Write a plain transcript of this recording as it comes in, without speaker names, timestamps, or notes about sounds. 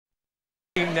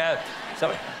then,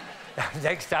 sorry.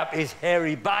 Next up is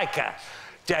hairy biker,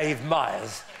 Dave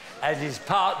Myers, and his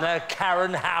partner,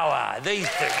 Karen Hauer. These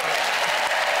two.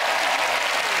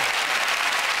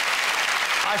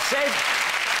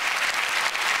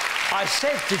 I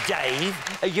said to Dave,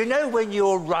 you know when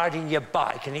you're riding your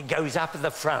bike and it goes up at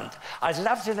the front? I'd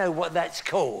love to know what that's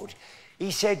called. He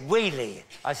said, wheelie.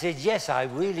 I said, yes, I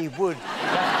really would.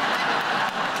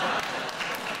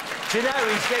 Do you know,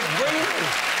 he said,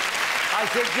 wheelie. I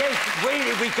said, yes,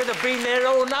 wheelie, we could have been there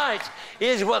all night.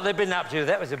 Here's what they've been up to.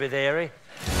 That was a bit airy.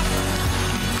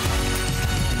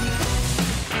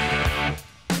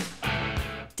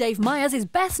 Dave Myers is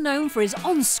best known for his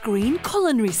on-screen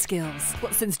culinary skills.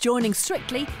 But since joining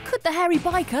Strictly, could the hairy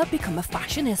biker become a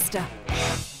fashionista?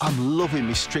 I'm loving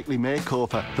my Strictly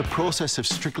makeover, the process of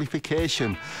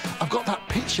Strictlyfication. I've got that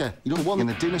picture, you know, the one in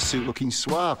a dinner suit looking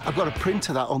suave. I've got a print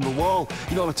of that on the wall.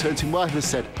 You know, I turned to my wife and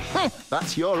said,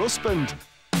 that's your husband.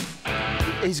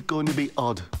 It is going to be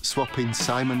odd swapping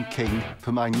Simon King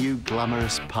for my new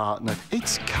glamorous partner.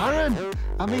 It's Karen.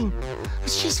 I mean,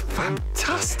 she's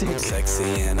fantastic.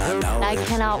 Sexy and I know it. I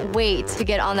cannot wait to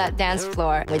get on that dance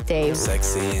floor with Dave.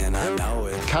 Sexy and I know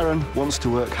it. Karen wants to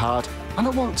work hard, and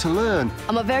I want to learn.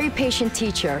 I'm a very patient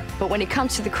teacher, but when it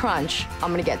comes to the crunch,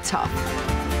 I'm gonna get tough.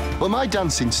 Well, my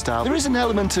dancing style, there is an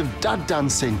element of dad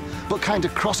dancing, but kind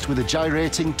of crossed with a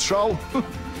gyrating troll.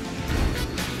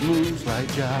 Moves like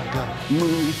Jagger,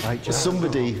 moves like Jagger.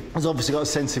 Somebody has obviously got a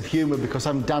sense of humour because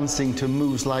I'm dancing to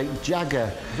moves like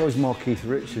Jagger. There's always more Keith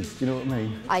Richards, do you know what I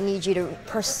mean? I need you to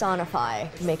personify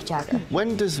Mick Jagger.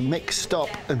 When does Mick stop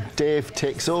and Dave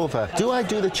takes over? Do I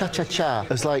do the cha-cha-cha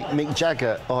as like Mick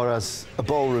Jagger or as a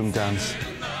ballroom dance?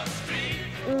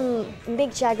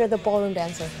 Mick Jagger, the ballroom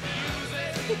dancer.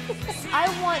 I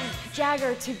want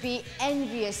Jagger to be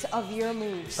envious of your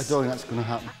moves. I don't think that's going to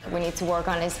happen. We need to work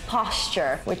on his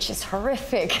posture, which is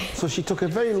horrific. So she took a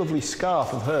very lovely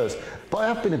scarf of hers, but I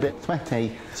have been a bit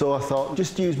sweaty, so I thought,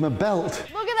 just use my belt.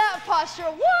 Look at that posture,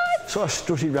 what? So I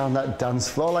strutted around that dance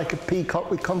floor like a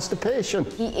peacock with constipation.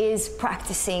 He is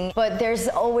practicing, but there's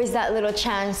always that little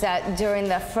chance that during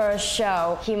the first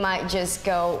show, he might just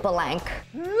go blank.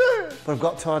 But I've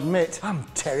got to admit, I'm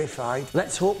terrified.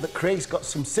 Let's hope that Craig's got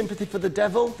some sympathy for the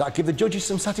devil, that I give the judges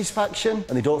some satisfaction,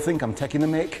 and they don't think I'm taking the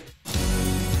mick.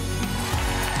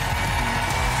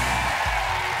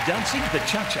 Dancing the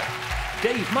Cha-Cha,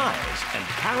 Dave Myers and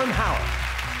Karen Hauer.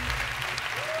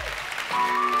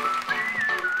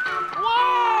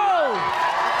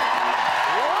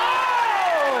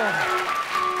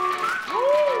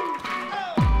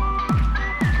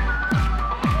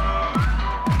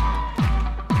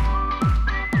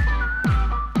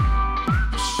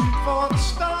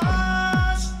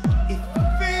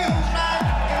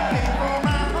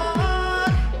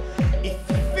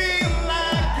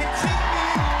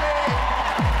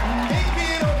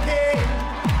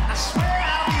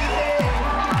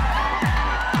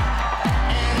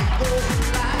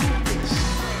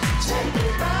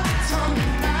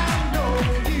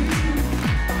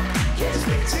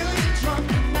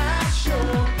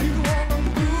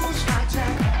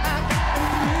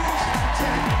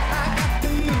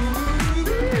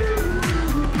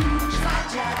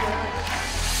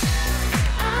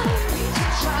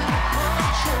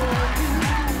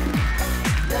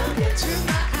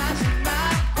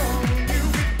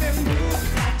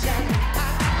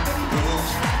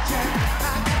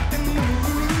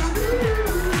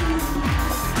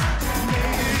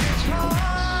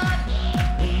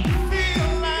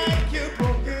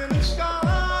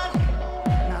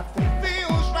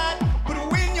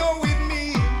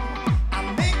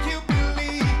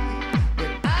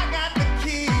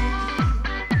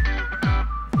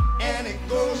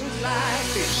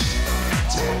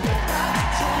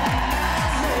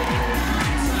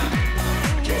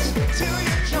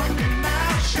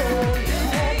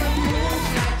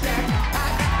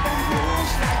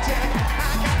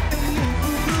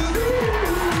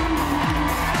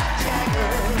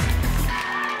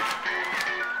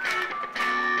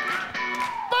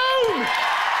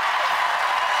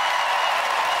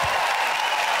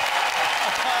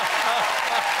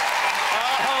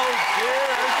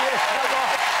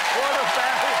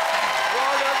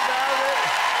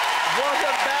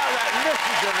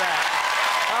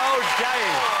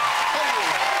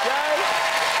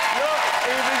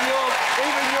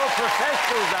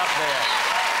 Professionals up there.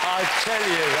 I tell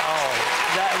you,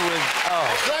 that was,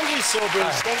 Thank you, so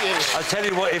Bruce, thank you. I tell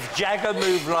you what, if Jagger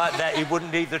moved like that, he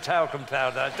wouldn't need the talcum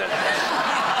powder.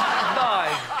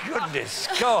 My goodness,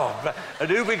 God. And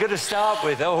who are we going to start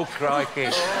with? Oh, crikey.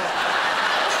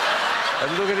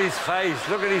 And look at his face,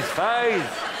 look at his face.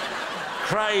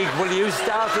 Craig, will you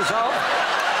start us off?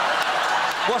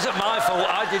 Wasn't my fault.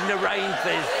 I didn't arrange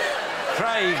this.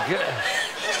 Craig,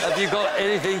 have you got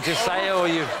anything to say, or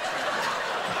you...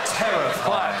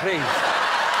 Terrified. Please.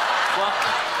 Well,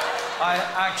 I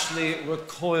actually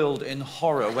recoiled in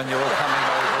horror when you were coming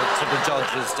over to the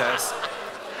judge's desk,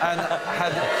 and I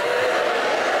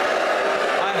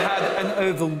had an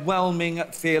overwhelming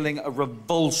feeling of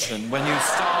revulsion when you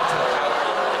started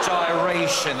that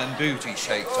gyration and booty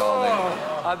shake, darling.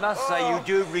 Oh, I must say, you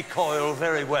do recoil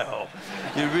very well.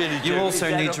 You really do. You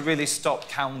also need to really stop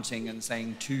counting and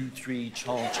saying 2, 3,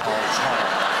 cha, cha, cha.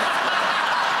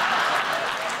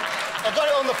 I got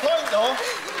it on the point, though.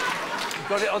 You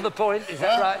got it on the point, is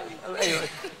that right?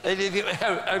 Anyway,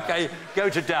 OK, go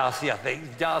to Darcy, I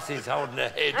think. Darcy's holding her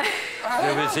head.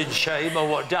 Whether it's in shame or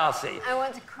what, Darcy? I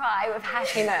want to cry with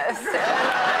happiness.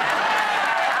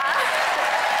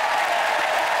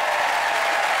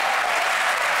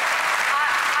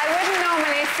 I wouldn't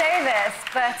normally say this,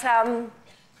 but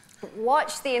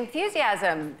watch the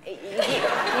enthusiasm.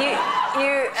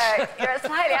 You're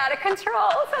slightly out of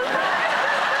control sometimes.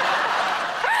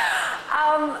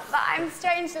 But I'm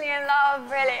strangely in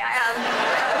love, really, I am.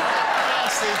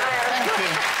 Darcy, thank you.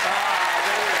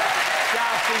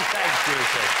 Darcy, thank you,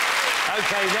 sir.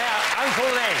 OK, now,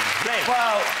 Uncle Len. Len.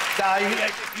 Well,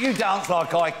 Dave, you dance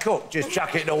like I cook. Just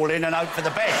chuck it all in and hope for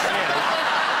the best, you know.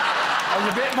 I'm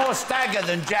a bit more stagger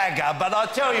than Jagger, but I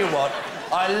tell you what,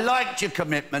 I liked your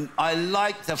commitment, I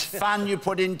liked the fun you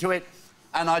put into it,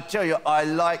 and I tell you, I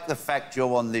like the fact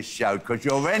you're on this show, because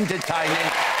you're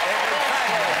entertaining.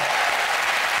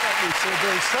 Thank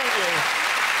you.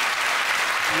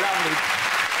 Lovely.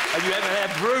 Have you ever had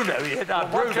Bruno yet? No,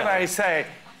 Bruno. What can I say?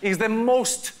 He's the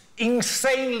most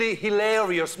insanely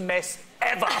hilarious mess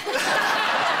ever.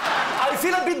 I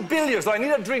feel a bit bilious, so I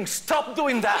need a drink. Stop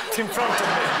doing that in front of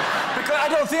me. Because I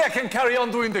don't think I can carry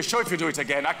on doing the show if you do it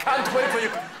again. I can't wait for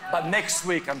you. But next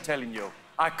week, I'm telling you,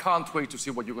 I can't wait to see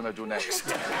what you're going to do next.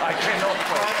 I cannot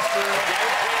wait.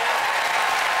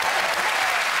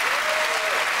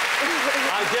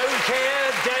 I don't care,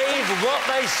 Dave, what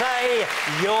they say,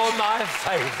 you're my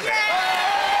favourite.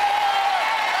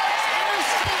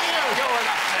 Go on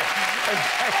up there.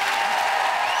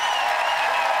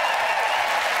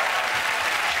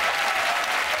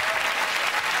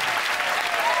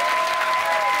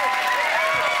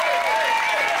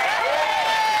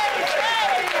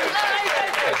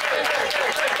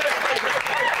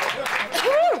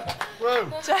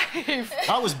 Dave.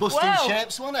 That was busting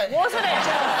shapes, wasn't it? Wasn't it, Dave?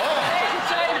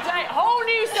 Whole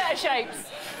new set of shapes.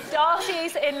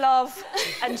 Darcy's in love,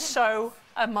 and so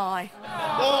am I.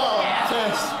 Oh,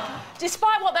 yes.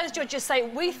 Despite what those judges say,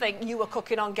 we think you were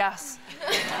cooking on gas.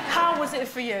 How was it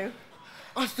for you?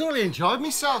 I thoroughly enjoyed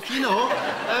myself, you know.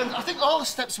 I think all the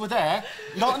steps were there,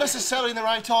 not necessarily in the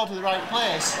right order, the right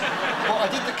place, but I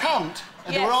did the count,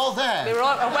 and they were all there. We were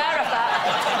all aware of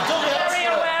that. Very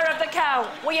aware of the count.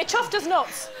 Were you chuffed as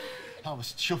nuts? I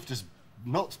was chuffed as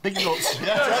nuts, big nuts.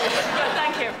 Yeah. Good,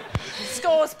 thank you.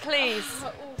 Scores, please.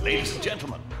 Ladies and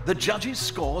gentlemen, the judges'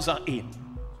 scores are in.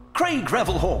 Craig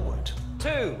Revel Horwood.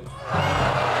 2.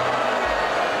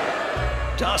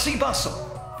 Darcy Bussell.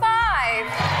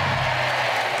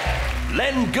 5.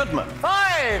 Len Goodman.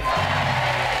 5.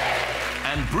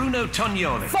 And Bruno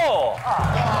Tognoni. 4.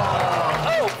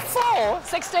 Oh, 4.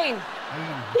 16.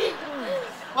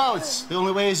 Well, it's the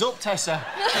only way is up, Tessa.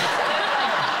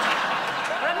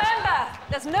 Remember,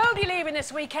 there's nobody leaving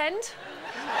this weekend.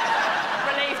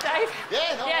 Relieved, Dave?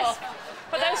 Yeah, no. Yes.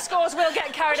 But those scores will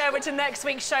get carried over to next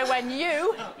week's show when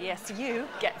you, yes, you,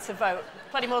 get to vote.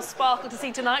 Plenty more sparkle to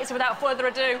see tonight, so without further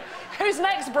ado, who's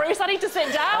next, Bruce? I need to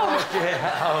sit down.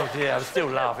 Oh, dear, I'm still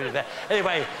laughing at that.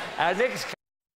 Anyway, next...